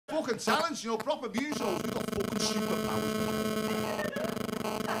fucking talents, you know, proper musos. We've got fucking superpowers.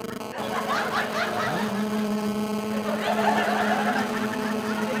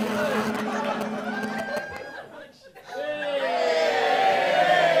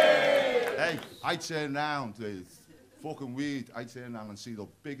 Hey, I turn round, it's fucking weird. I turn around and see the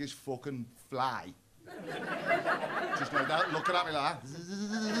biggest fucking fly. Just like that, looking at me like that.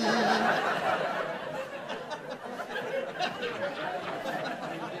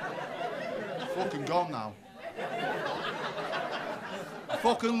 Fucking gone now. I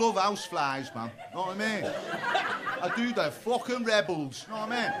fucking love house flies, man. Know what I mean? I do, they're fucking rebels. Know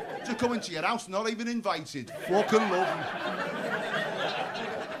what I mean? Just come into your house, not even invited. Fucking love them.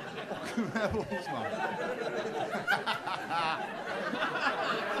 Fucking rebels, man.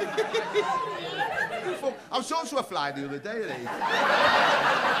 I was talking to a fly the other day, eh?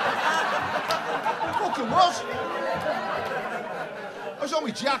 Fucking was. I was on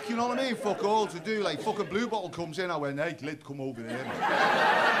with Jack, you know what I mean? Fuck all to do, like, fucking Blue Bottle comes in, I went, hey, lid, come over here.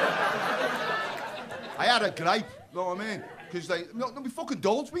 I had a gripe, you know what I mean? Because, like, no, my fucking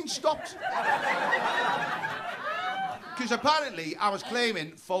door's been stopped. Because apparently I was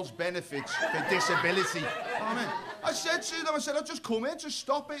claiming false benefits for disability, you know what I mean? I said to them, I said, I'll just come in to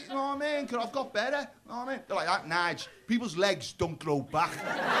stop it, you know what I mean? Because I've got better, you know what I mean? They're like, that, Nige, people's legs don't grow back.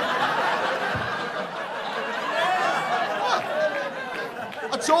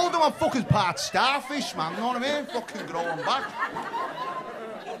 I told them I'm fucking part starfish, man, you know what I mean? Fucking growing back.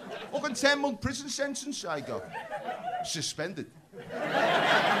 Fucking 10-month prison sentence I got. Suspended.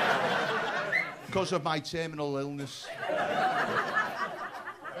 Because of my terminal illness.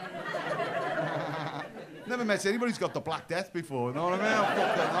 Never met anybody who's got the Black Death before, you know what I mean?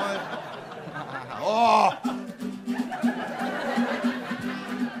 Oh!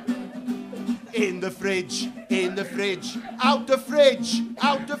 In the fridge, out the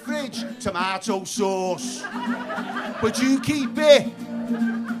fridge, tomato sauce. But you keep it.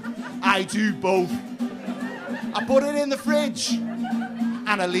 I do both. I put it in the fridge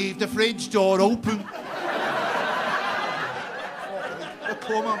and I leave the fridge door open.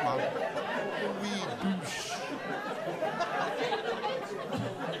 Come on, man. Wee douche.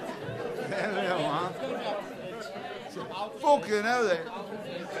 There we are, man. Fucking hell, there.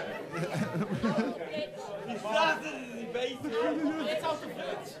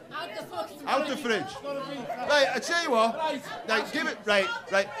 Out the fridge. Right, I tell you what. Right, give it. Right.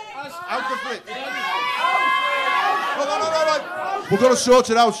 Out the fridge. No. We're gonna sort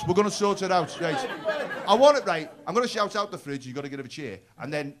it out. Right. I want it right. I'm gonna shout out the fridge. You gotta get a chair,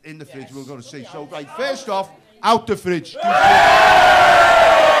 and then in the fridge we're gonna see. So right, first off, out the fridge.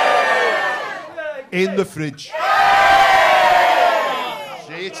 In the fridge.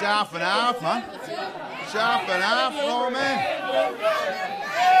 See, it's half and half, man. It's half and half, you know what I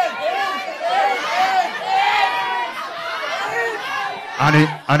mean?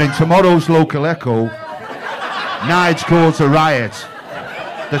 And in tomorrow's local Echo, Nige calls a riot.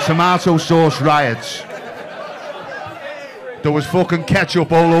 The tomato sauce riots. There was fucking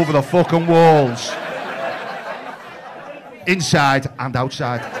ketchup all over the fucking walls. Inside and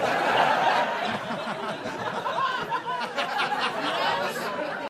outside.